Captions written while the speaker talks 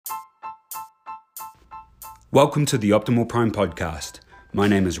Welcome to the Optimal Prime Podcast. My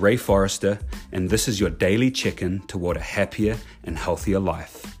name is Ray Forrester, and this is your daily check-in toward a happier and healthier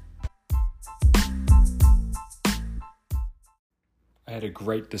life. I had a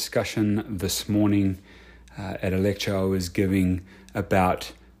great discussion this morning at a lecture I was giving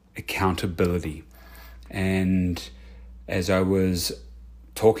about accountability. And as I was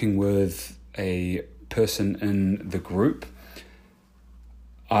talking with a person in the group,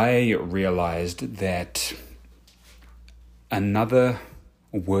 I realized that another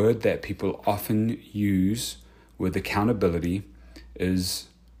word that people often use with accountability is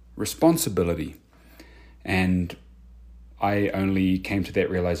responsibility. And I only came to that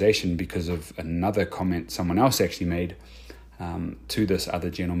realization because of another comment someone else actually made to this other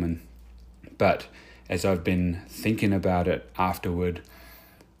gentleman. But as I've been thinking about it afterward,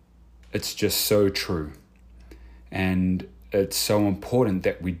 it's just so true. And it's so important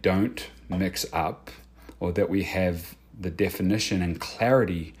that we don't mix up, or that we have the definition and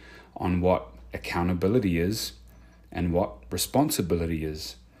clarity on what accountability is and what responsibility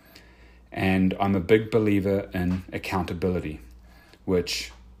is. And I'm a big believer in accountability,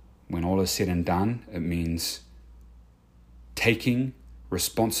 which, when all is said and done, it means taking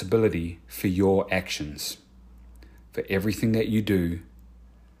responsibility for your actions, for everything that you do,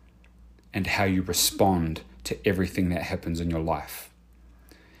 and how you respond to everything that happens in your life,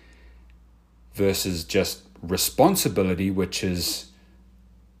 versus just responsibility, which is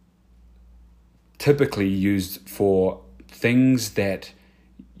typically used for things that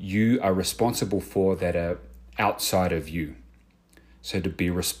you are responsible for that are outside of you. So to be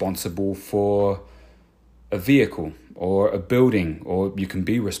responsible for a vehicle or a building, or you can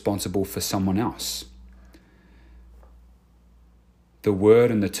be responsible for someone else. The word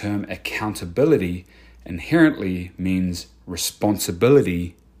and the term accountability inherently means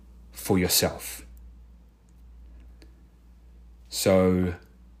responsibility for yourself. So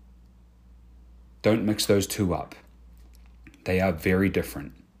don't mix those two up. They are very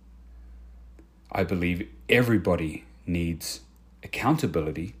different. I believe everybody needs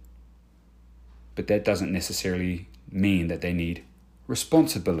accountability, but that doesn't necessarily mean that they need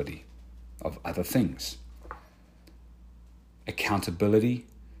responsibility of other things. Accountability,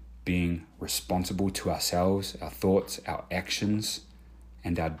 being responsible to ourselves, our thoughts, our actions,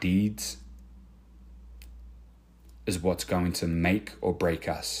 and our deeds, is what's going to make or break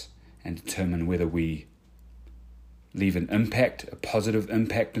us and determine whether we leave an impact, a positive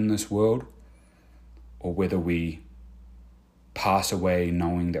impact in this world, or whether we pass away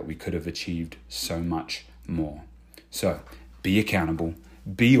knowing that we could have achieved so much more. So be accountable,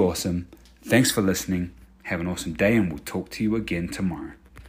 be awesome. Thanks for listening. Have an awesome day, and we'll talk to you again tomorrow.